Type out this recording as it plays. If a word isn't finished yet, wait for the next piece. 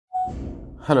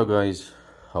Hello guys,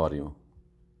 how are you?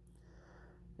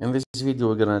 In this video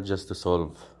we're gonna just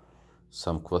solve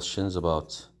some questions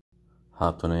about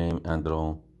how to name and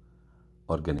draw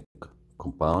organic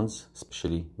compounds.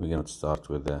 Especially we're gonna start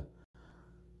with the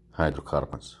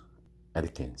hydrocarbons,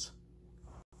 alkanes.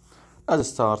 As a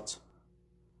start,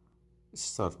 let's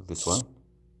start with this one.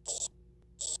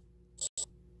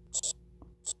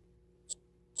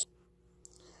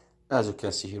 As you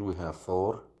can see here we have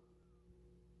four.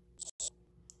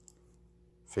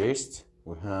 First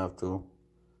we have to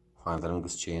find the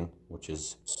longest chain, which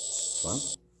is this one.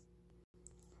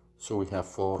 So we have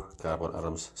four carbon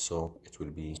atoms, so it will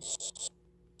be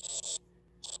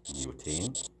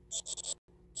butane,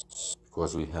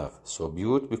 because we have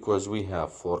because we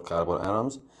have four carbon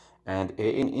atoms, and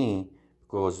ane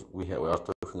because we are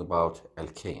talking about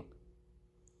alkane.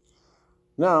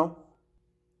 Now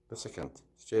the second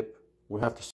step, we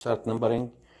have to start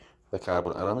numbering the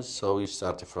carbon atoms. So we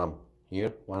start from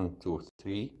here, 1 2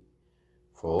 3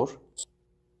 4.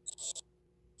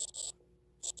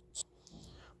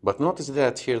 But notice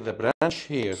that here the branch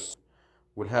here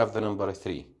will have the number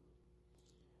 3.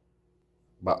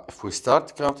 But if we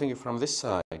start counting from this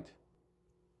side,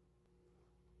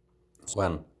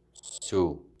 1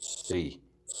 2 3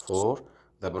 4,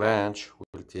 the branch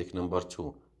will take number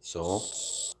 2. So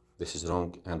this is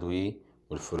wrong, and we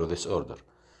will follow this order.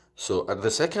 So at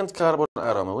the second carbon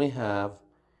atom we have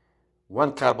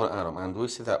one carbon atom, and we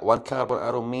see that one carbon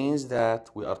atom means that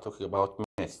we are talking about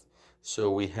meth.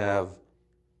 So we have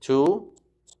 2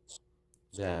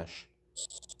 dash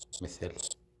methyl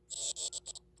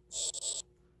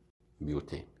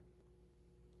butane.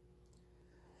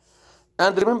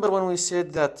 And remember when we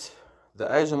said that the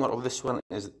isomer of this one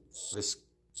is this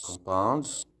compound,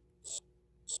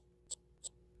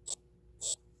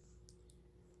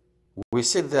 we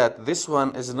said that this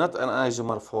one is not an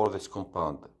isomer for this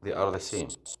compound. They are the same.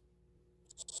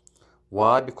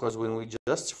 Why? Because when we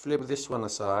just flip this one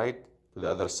aside to the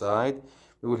other side,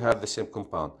 we will have the same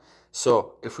compound.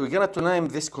 So if we're gonna to name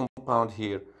this compound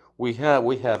here, we have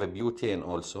a butane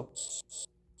also,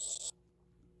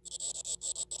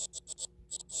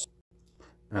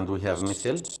 and we have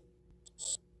methyl,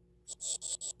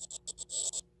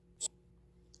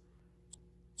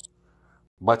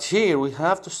 but here we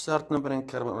have to start numbering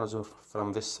carbon atoms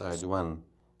from this side, 1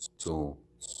 2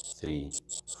 3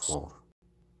 4,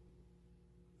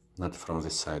 not from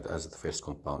this side as the first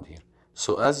compound here.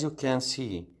 So as you can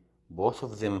see, both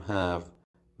of them have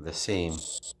the same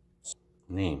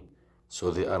name, so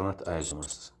they are not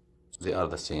isomers, they are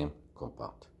the same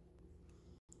compound.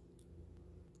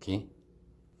 Okay,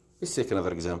 let's take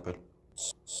another example.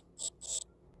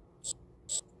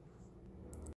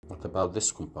 What about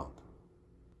this compound?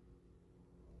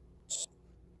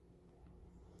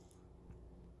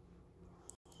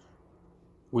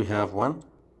 We have 1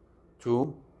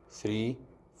 2 3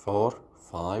 4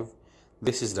 5.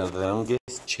 This is the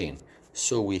longest chain,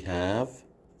 so we have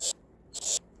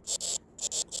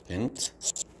pent,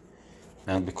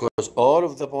 and because all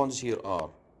of the bonds here are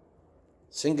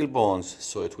single bonds,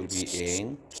 so it will be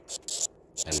ane,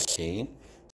 alkane,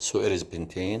 so it is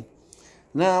pentane.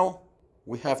 Now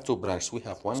we have two branches, we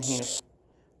have one here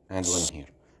and one here,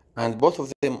 and both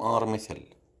of them are methyl,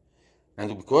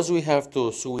 and because we have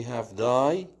two, so we have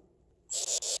di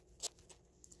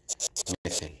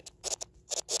methyl.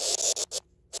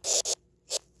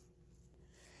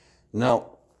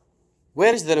 Now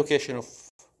where is the location of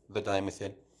the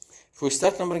dimethyl? If we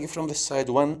start numbering from the side,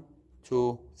 1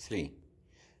 2 3,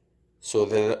 so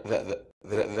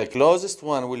the closest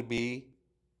one will be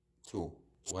 2,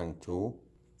 1 2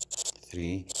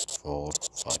 3 4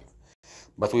 5.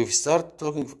 But if we start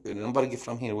talking numbering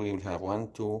from here, we will have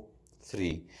 1 2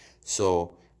 3.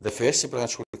 So the first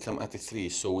branch will come at 3.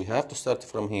 So we have to start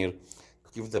from here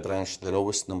to give the branch the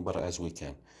lowest number as we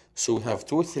can. So we have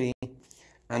 2 3.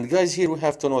 And guys, here we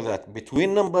have to know that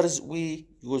between numbers we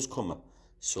use comma.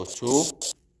 So 2,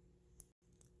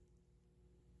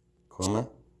 comma,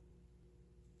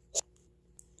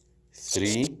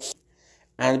 3,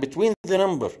 and between the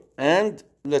number and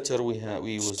letter we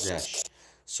use dash.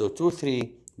 So 2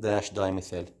 3 dash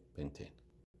dimethyl pentane.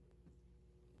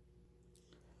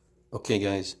 Okay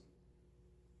guys,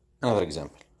 another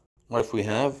example. What if we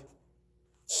have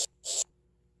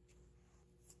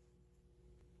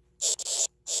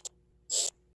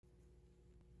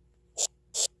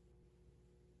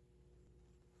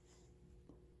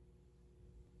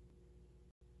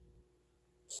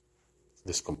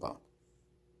this compound?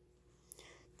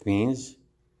 It means,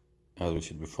 as we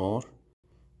said before,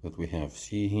 that we have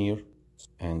C here,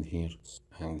 and here,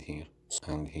 and here,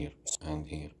 and here, and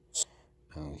here,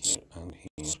 and here, and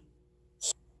here,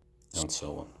 and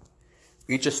so on.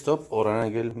 Each stop or an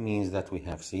angle means that we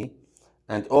have C,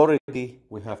 and already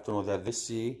we have to know that this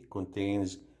C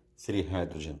contains 3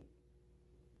 hydrogen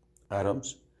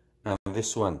atoms, and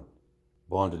this one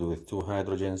bonded with 2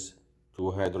 hydrogens, 2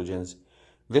 hydrogens.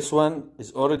 This one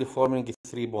is already forming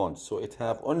 3 bonds, so it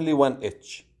have only 1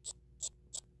 H.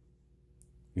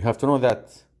 You have to know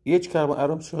that each carbon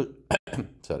atom should,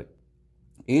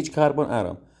 each carbon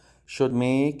atom should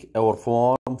make or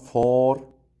form 4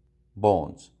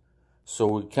 bonds. So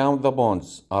we count the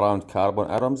bonds around carbon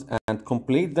atoms and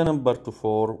complete the number to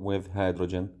 4 with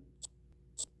hydrogen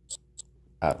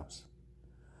atoms.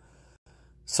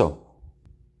 So,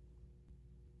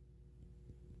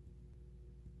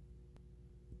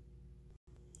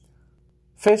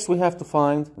 first we have to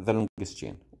find the longest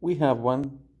chain. We have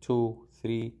 1, 2,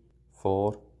 3,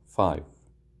 4, 5.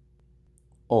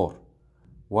 Or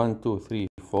 1, 2, 3,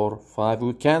 4, 5.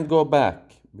 We can't go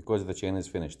back because the chain is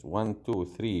finished. 1,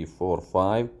 2, 3, 4,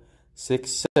 5,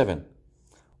 6, 7.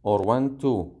 Or 1,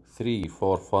 2, 3,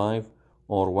 4, 5.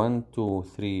 Or 1, 2,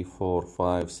 3, 4,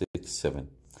 5, 6, 7.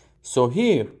 So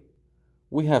here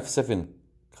we have 7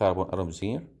 carbon atoms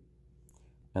here.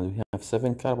 And we have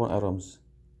 7 carbon atoms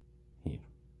here.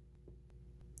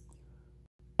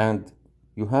 And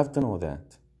you have to know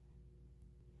that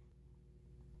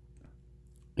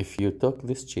if you took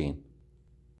this chain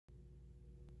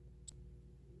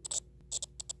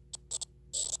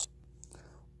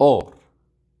or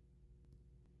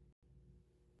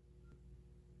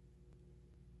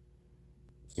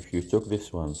if you took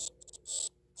this one,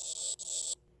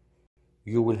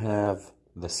 you will have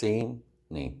the same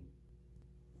name.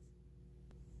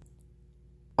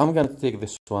 I'm going to take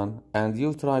this one and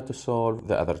you try to solve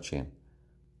the other chain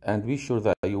and be sure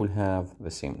that you will have the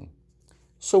same name.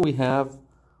 So we have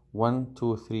 1,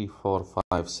 2, 3, 4,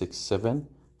 5, 6, 7.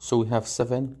 So we have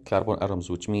 7 carbon atoms,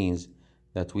 which means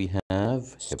that we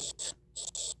have hept.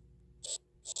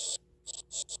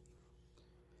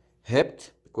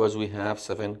 Hept because we have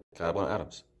 7 carbon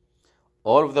atoms.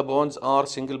 All of the bonds are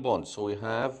single bonds, so we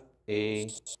have A,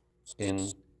 N,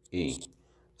 E.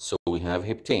 So we have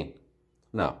heptane.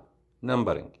 Now,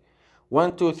 numbering.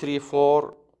 1, 2, 3,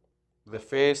 4. The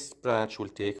first branch will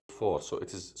take 4, so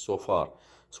it is so far.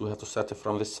 So we have to start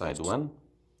from this side. 1,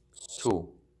 2,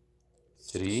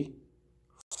 3,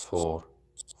 4,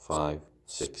 5,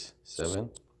 6, 7.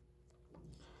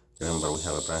 Remember, we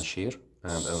have a branch here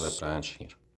and another branch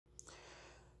here.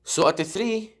 So at the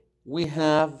 3, we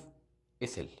have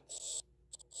ethyl.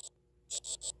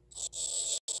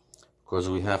 Because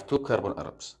we have 2 carbon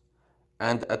atoms.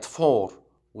 And at 4,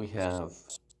 we have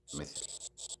methyl.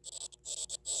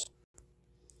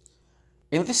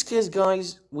 In this case,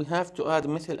 guys, we have to add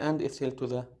methyl and ethyl to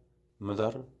the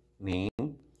mother name.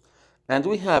 And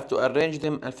we have to arrange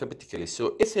them alphabetically.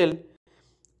 So ethyl,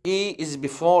 E is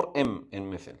before M in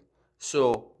methyl.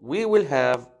 So we will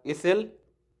have ethyl,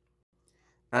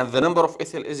 and the number of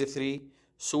ethyl is 3.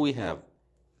 So we have,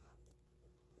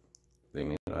 let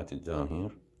me write it down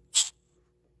here.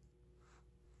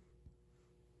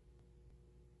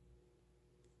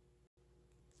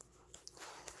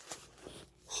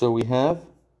 So we have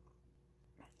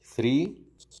 3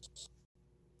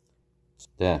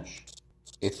 dash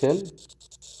ethyl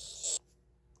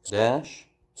dash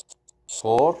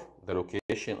 4, the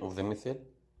location of the methyl,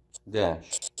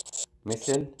 dash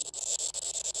methyl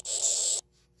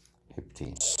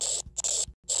heptane.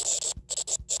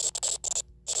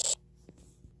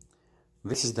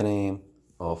 This is the name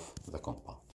of the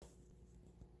compound.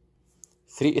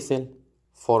 3 ethyl,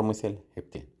 4 methyl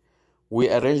heptane. We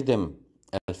arrange them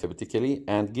alphabetically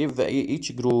and give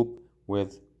each group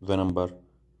with the number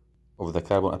of the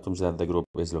carbon atoms that the group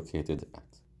is located at.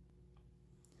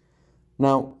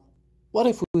 Now, what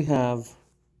if we have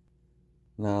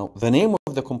now the name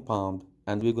of the compound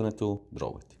and we're going to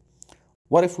draw it?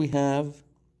 What if we have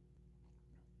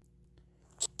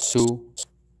 2,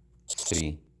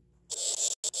 3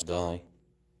 di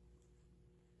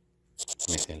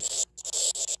methyl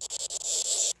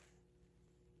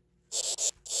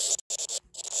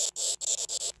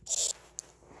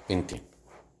pentane?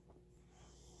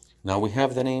 Now we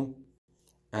have the name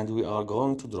and we are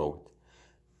going to draw it.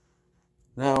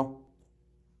 Now,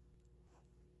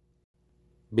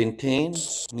 pentane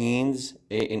means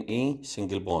A and E,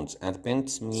 single bonds, and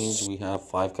pent means we have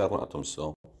 5 carbon atoms.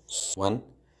 So 1,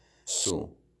 2,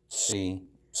 3,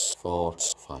 4,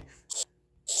 5.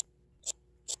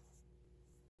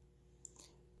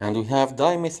 And we have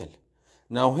dimethyl.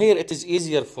 Now here it is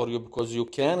easier for you because you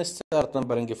can start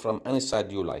numbering from any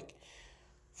side you like.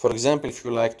 For example, if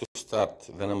you like to start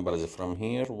the numbers from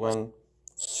here, 1,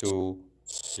 2,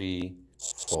 3,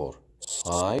 4,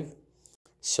 5.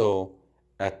 So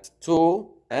at 2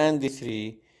 and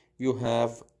 3, you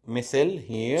have methyl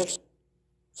here,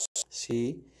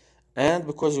 C, and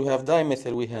because we have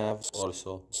dimethyl, we have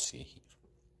also C here.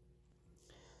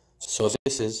 So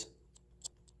this is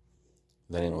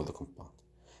the name of the compound.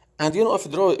 And you know,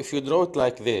 if you draw it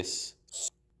like this,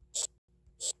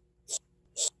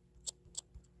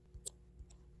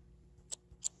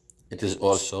 it is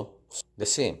also the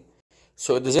same.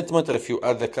 So it doesn't matter if you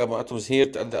add the carbon atoms here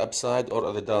at the upside or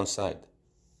at the downside,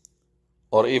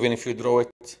 or even if you draw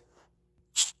it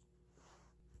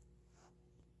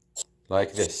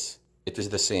like this, it is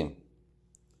the same.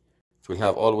 It will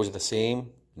have always the same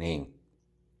name.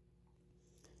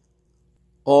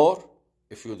 Or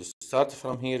if you start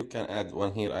from here, you can add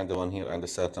one here and one here and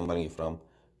start numbering from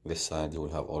this side, you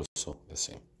will have also the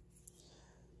same.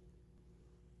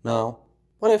 Now,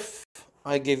 what if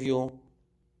I give you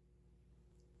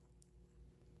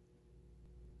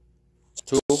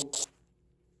 2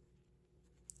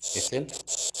 ethyl,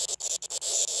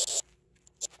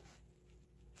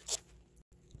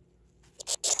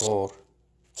 4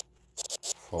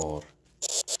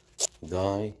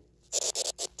 dimethyl,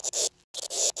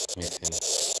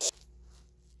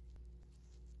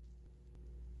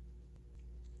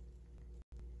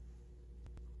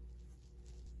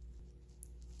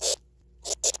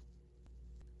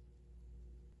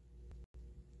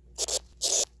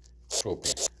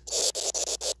 propane.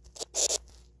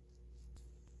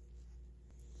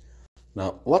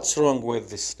 Now, what's wrong with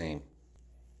this name?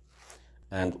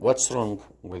 And what's wrong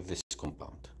with this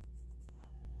compound?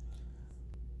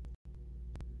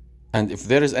 And if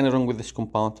there is any wrong with this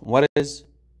compound, what is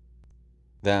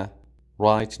the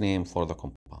right name for the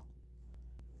compound?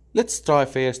 Let's try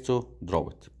first to draw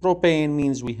it. Propane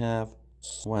means we have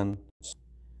 1,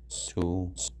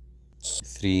 2,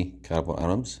 3 carbon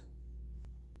atoms.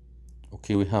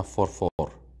 Okay, we have 4, 4.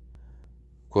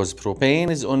 Because propane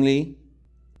is only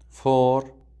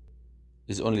 3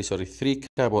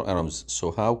 carbon atoms.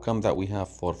 So how come that we have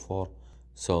 4, 4?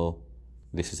 So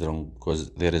this is wrong because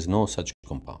there is no such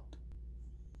compound.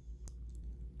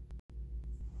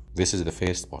 This is the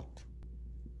first part.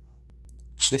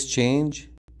 Let's change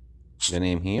the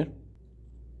name here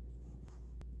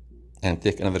and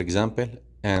take another example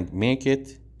and make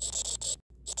it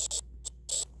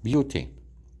butane.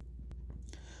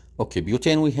 Okay,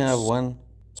 butane we have 1,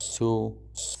 2,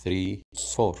 3,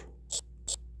 4.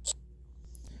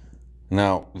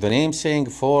 Now the name saying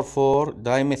 4, 4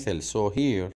 dimethyl, so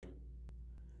here,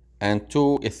 and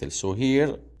 2 ethyl. So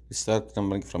here, start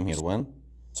numbering from here. 1,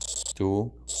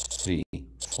 2, 3,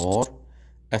 4.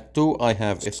 At 2 I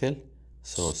have ethyl,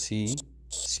 so C,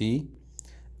 C.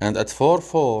 And at 4,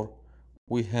 4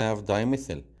 we have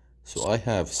dimethyl, so I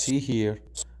have C here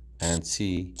and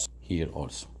C here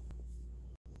also.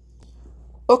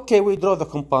 Okay, we draw the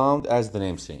compound as the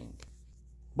name saying.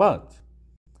 But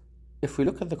if we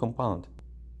look at the compound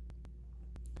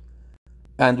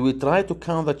and we try to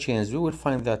count the chains, we will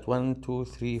find that 1, 2,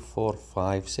 3, 4,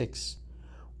 5, 6.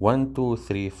 1, 2,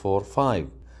 3, 4, 5.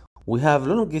 We have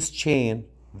longest chain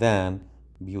than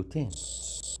butane.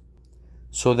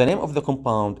 So the name of the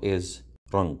compound is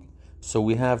wrong. So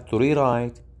we have to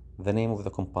rewrite the name of the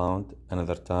compound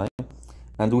another time.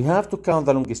 And we have to count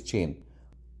the longest chain.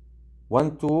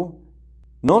 1, 2.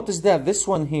 Notice that this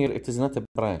one here, it is not a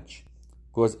branch,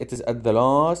 because it is at the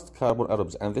last carbon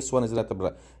atoms, and this one is not a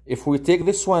branch. If we take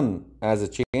this one as a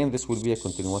chain, this will be a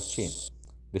continuous chain.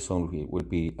 This one will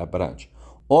be a branch.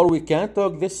 Or we can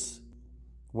take this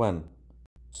one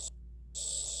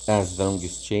as the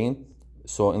longest chain.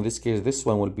 So in this case, this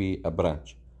one will be a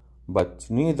branch. But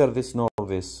neither this nor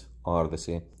this are the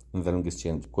same in the longest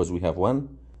chain, because we have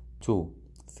 1, 2,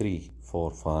 3,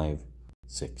 4, 5,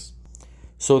 6.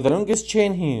 So the longest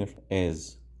chain here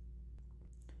is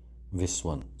this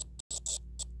one.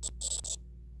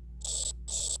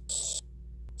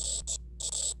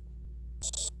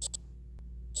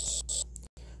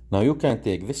 Now you can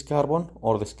take this carbon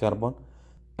or this carbon,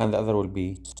 and the other will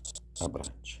be a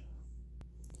branch.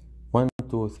 1,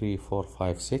 2, 3, 4,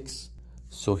 5, 6.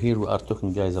 So here we are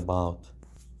talking, guys, about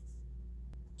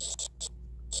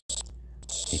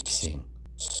hexane.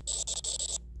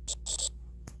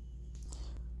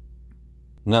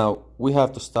 Now we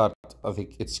have to start, I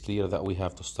think it's clear that we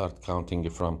have to start counting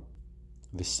from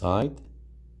this side.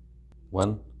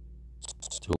 1,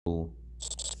 2,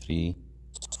 3,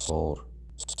 4,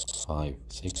 5,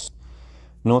 6.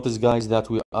 Notice, guys,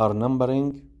 that we are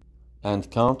numbering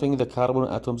and counting the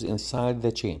carbon atoms inside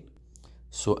the chain.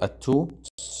 So at 2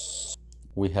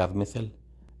 we have methyl,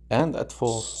 and at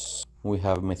 4 we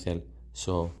have methyl.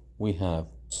 So we have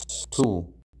 2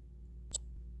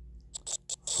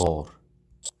 4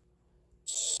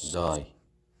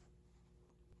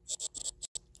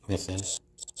 dimethyl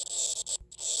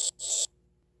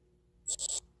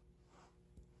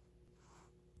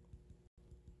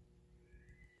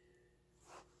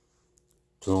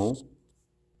 2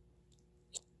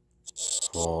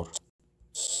 4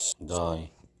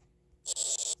 dimethyl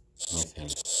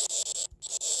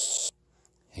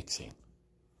hexane.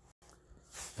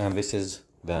 And this is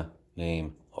the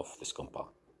name of this compound.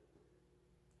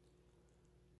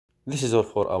 This is all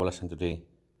for our lesson today.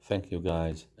 Thank you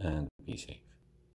guys and be safe.